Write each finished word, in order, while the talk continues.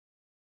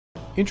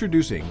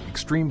Introducing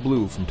Extreme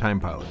Blue from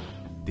TimePilot.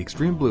 The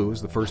Extreme Blue is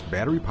the first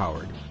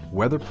battery-powered,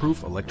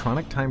 weatherproof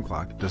electronic time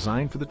clock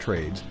designed for the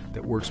trades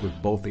that works with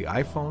both the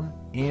iPhone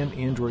and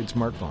Android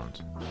smartphones.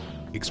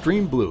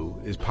 Extreme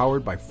Blue is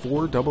powered by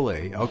 4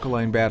 AA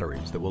alkaline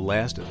batteries that will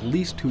last at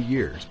least 2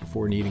 years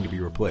before needing to be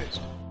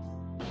replaced.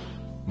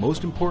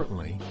 Most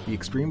importantly, the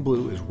Extreme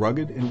Blue is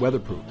rugged and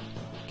weatherproof,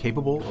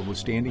 capable of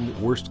withstanding the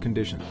worst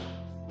conditions.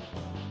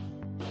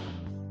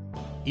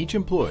 Each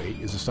employee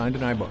is assigned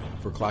an iButton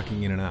for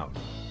clocking in and out.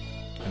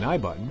 An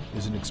iButton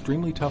is an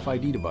extremely tough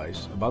ID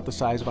device about the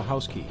size of a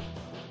house key.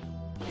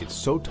 It's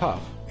so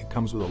tough, it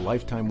comes with a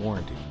lifetime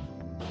warranty.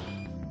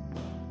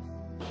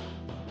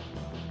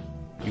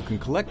 You can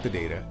collect the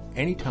data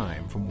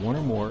anytime from one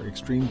or more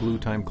Extreme Blue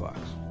time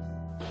clocks.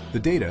 The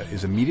data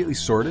is immediately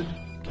sorted,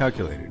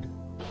 calculated,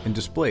 and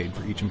displayed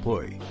for each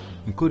employee,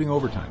 including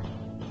overtime.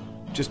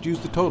 Just use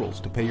the totals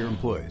to pay your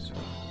employees.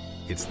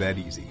 It's that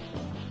easy.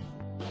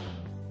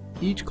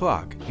 Each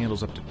clock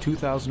handles up to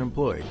 2,000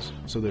 employees,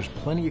 so there's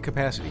plenty of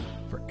capacity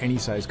for any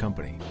size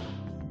company.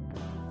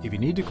 If you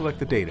need to collect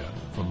the data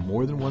from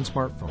more than one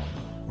smartphone,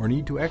 or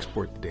need to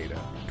export the data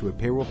to a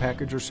payroll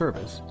package or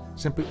service,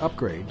 simply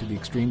upgrade to the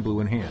Extreme Blue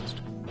Enhanced.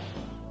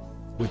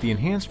 With the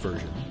Enhanced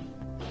version,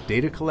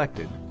 data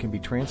collected can be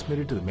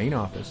transmitted to the main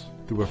office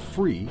through a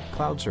free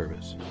cloud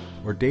service,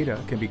 or data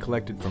can be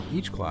collected from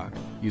each clock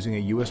using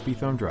a USB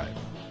thumb drive.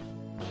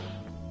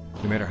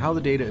 No matter how the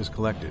data is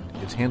collected,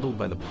 it's handled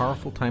by the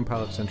powerful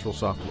TimePilot Central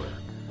software.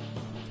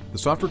 The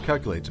software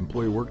calculates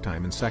employee work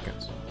time in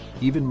seconds,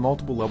 even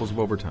multiple levels of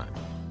overtime.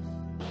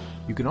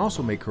 You can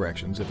also make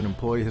corrections if an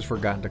employee has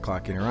forgotten to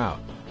clock in or out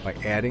by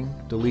adding,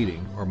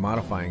 deleting, or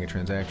modifying a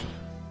transaction.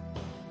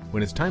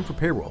 When it's time for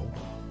payroll,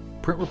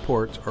 print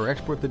reports or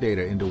export the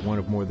data into one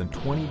of more than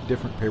 20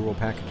 different payroll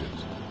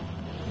packages,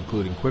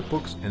 including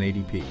QuickBooks and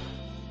ADP.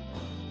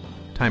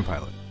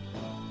 TimePilot.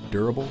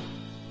 Durable,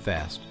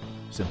 fast,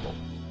 simple.